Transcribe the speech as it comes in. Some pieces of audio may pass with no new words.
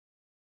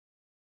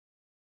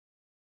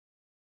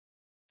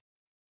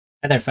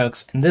Hi there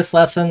folks, in this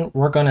lesson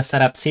we're going to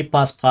set up C++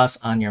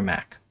 on your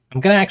Mac.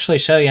 I'm going to actually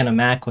show you on a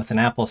Mac with an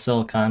Apple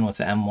Silicon with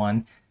the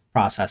M1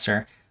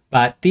 processor,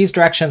 but these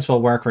directions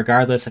will work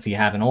regardless if you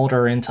have an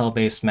older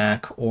Intel-based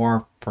Mac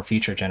or for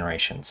future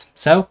generations.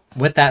 So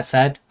with that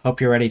said,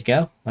 hope you're ready to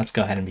go. Let's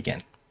go ahead and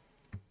begin.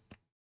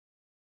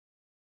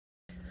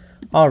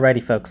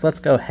 Alrighty folks, let's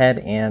go ahead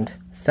and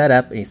set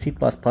up a C++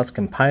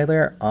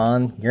 compiler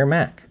on your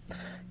Mac.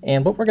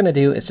 And what we're going to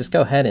do is just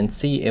go ahead and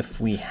see if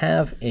we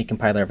have a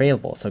compiler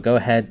available. So go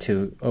ahead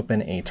to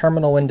open a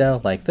terminal window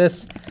like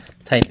this,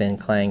 type in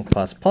clang++,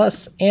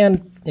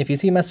 and if you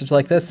see a message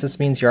like this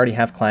means you already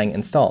have clang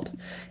installed.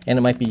 And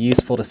it might be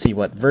useful to see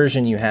what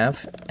version you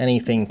have.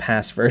 Anything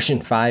past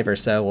version 5 or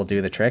so will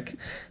do the trick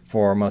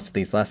for most of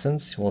these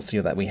lessons. We'll see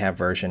that we have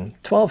version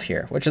 12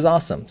 here, which is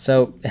awesome.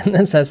 So in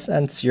this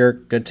sense, you're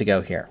good to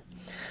go here.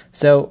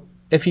 So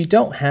if you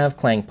don't have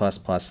clang++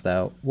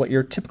 though, what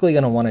you're typically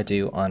going to want to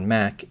do on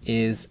Mac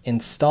is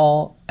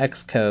install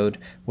XCode,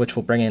 which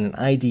will bring in an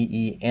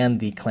IDE and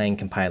the Clang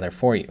compiler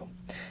for you.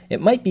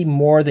 It might be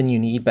more than you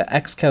need, but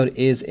XCode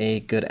is a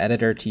good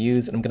editor to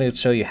use, and I'm going to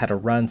show you how to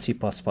run C++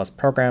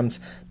 programs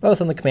both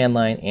on the command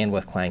line and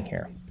with Clang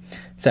here.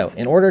 So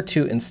in order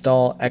to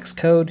install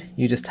XCode,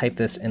 you just type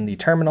this in the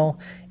terminal,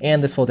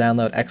 and this will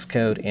download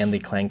XCode and the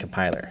Clang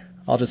compiler.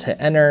 I'll just hit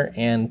enter,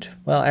 and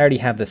well, I already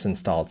have this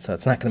installed, so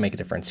it's not going to make a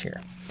difference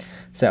here.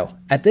 So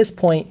at this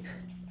point,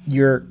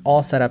 you're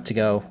all set up to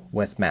go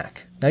with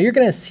Mac. Now you're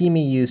going to see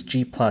me use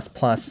G++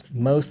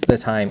 most of the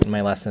time in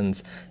my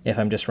lessons if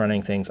I'm just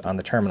running things on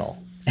the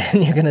terminal.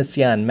 And you're going to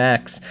see on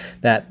Macs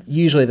that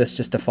usually this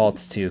just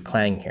defaults to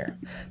Clang here.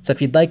 So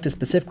if you'd like to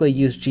specifically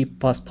use G++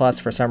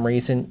 for some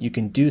reason, you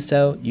can do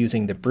so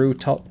using the brew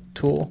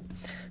tool.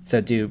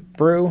 So do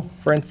brew,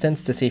 for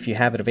instance, to see if you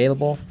have it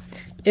available.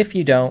 If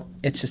you don't,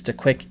 it's just a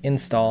quick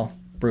install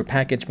brew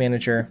package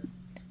manager,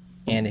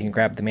 and you can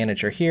grab the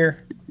manager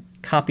here,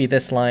 copy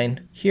this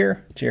line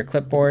here to your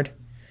clipboard,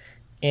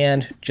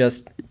 and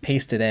just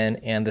paste it in,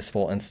 and this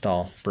will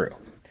install brew.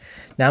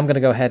 Now I'm going to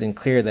go ahead and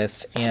clear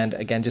this, and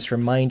again, just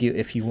remind you,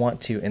 if you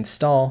want to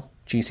install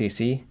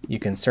GCC, you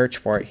can search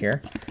for it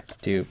here.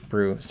 Do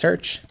brew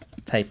search,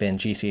 type in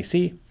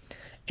GCC,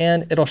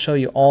 and it'll show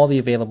you all the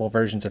available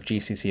versions of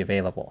GCC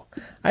available.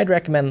 I'd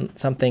recommend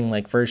something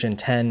like version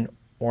 10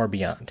 or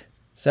beyond.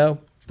 So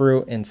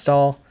brew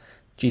install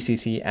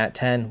GCC at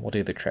 10 will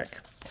do the trick.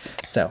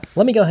 So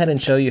let me go ahead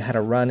and show you how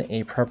to run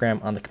a program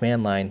on the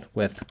command line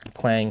with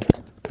clang++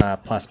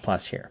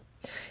 here.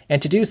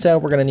 And to do so,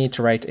 we're going to need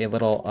to write a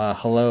little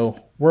hello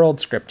world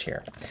script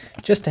here,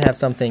 just to have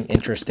something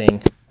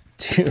interesting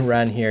to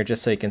run here,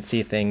 just so you can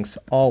see things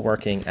all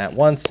working at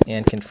once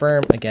and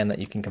confirm again that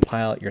you can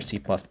compile your C++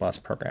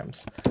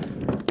 programs.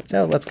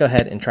 So let's go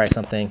ahead and try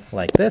something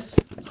like this,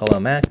 hello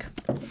Mac.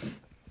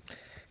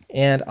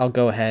 And I'll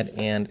go ahead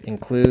and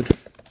include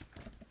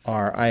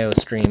our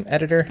IOStream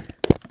editor,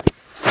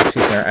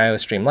 our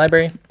IOStream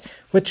library,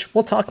 which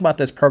we'll talk about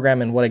this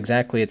program and what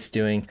exactly it's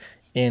doing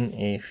in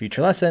a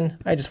future lesson.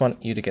 I just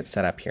want you to get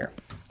set up here.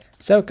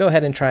 So go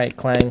ahead and try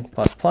clang++.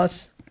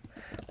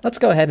 Let's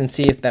go ahead and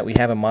see if that we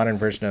have a modern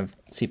version of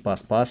C++.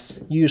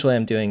 Usually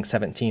I'm doing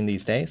 17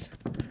 these days.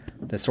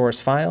 The source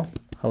file,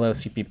 hello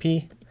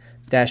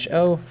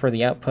cpp-o for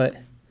the output,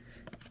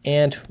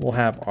 and we'll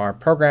have our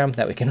program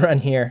that we can run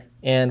here,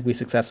 and we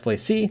successfully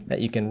see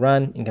that you can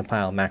run and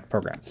compile Mac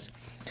programs.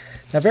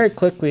 Now very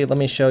quickly, let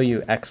me show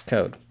you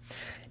XCode.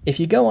 If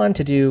you go on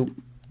to do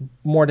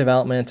more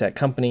development at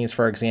companies,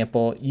 for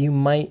example, you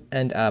might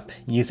end up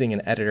using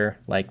an editor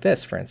like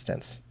this, for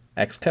instance,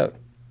 XCode.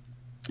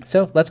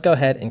 So let's go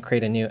ahead and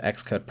create a new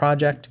XCode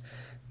project,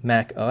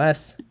 Mac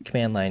OS,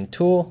 command line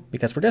tool,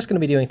 because we're just going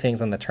to be doing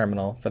things on the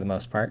terminal for the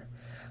most part.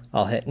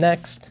 I'll hit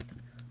next.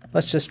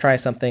 Let's just try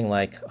something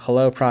like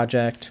hello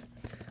project,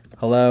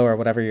 hello, or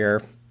whatever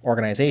your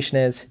organization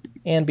is,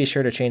 and be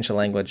sure to change the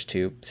language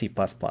to C++.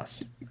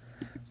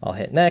 I'll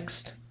hit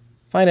next.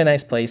 Find a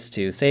nice place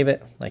to save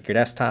it, like your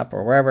desktop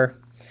or wherever.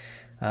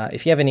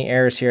 If you have any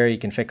errors here, you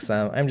can fix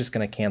them. I'm just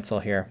going to cancel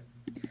here.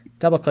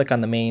 Double click on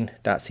the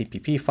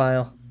main.cpp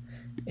file,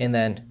 and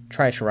then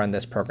try to run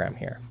this program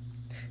here.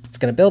 It's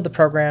going to build the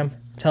program,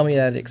 tell me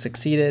that it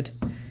succeeded,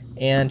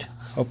 and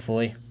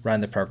hopefully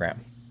run the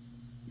program.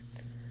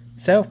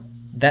 So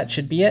that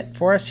should be it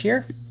for us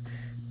here.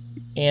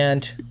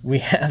 And we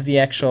have the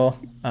actual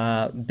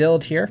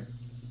build here.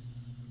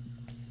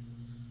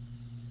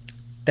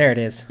 There it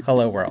is,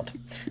 hello world.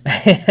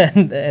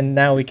 and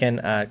now we can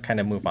kind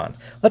of move on.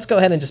 Let's go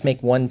ahead and just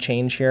make one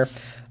change here,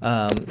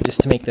 just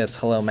to make this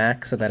hello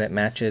Mac so that it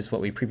matches what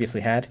we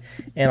previously had.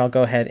 And I'll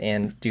go ahead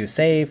and do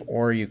save,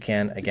 or you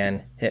can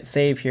again hit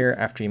save here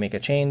after you make a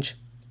change.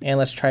 And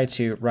let's try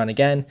to run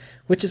again,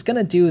 which is going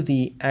to do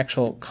the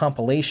actual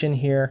compilation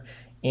here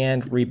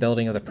and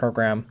rebuilding of the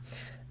program,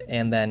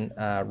 and then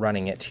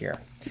running it here.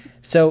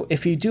 So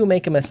if you do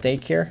make a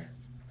mistake here,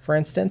 for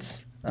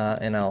instance,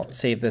 and I'll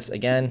save this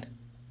again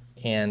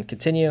and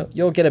continue,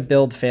 you'll get a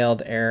build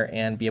failed error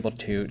and be able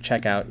to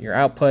check out your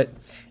output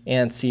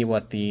and see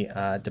what the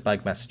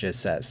debug messages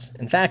says.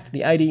 In fact,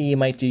 the IDE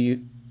might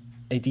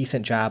a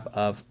decent job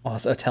of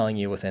also telling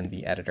you within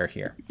the editor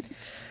here.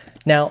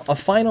 Now, a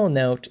final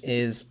note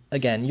is,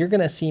 again, you're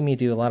going to see me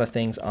do a lot of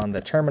things on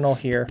the terminal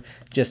here,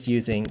 just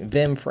using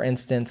Vim, for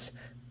instance.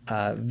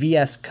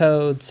 VS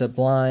Code,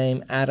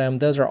 Sublime, Atom,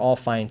 those are all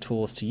fine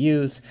tools to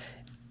use.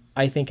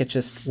 I think it's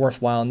just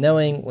worthwhile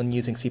knowing when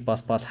using C++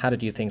 how to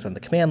do things on the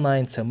command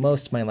line, so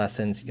most of my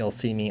lessons you'll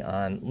see me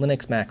on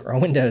Linux, Mac, or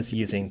Windows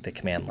using the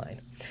command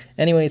line.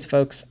 Anyways,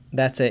 folks,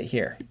 that's it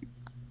here.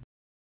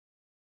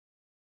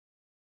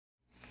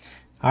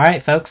 All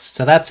right, folks,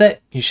 so that's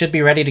it. You should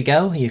be ready to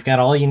go. You've got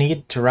all you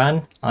need to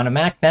run on a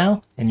Mac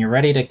now, and you're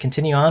ready to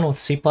continue on with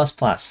C++.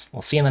 We'll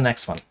see you in the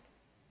next one.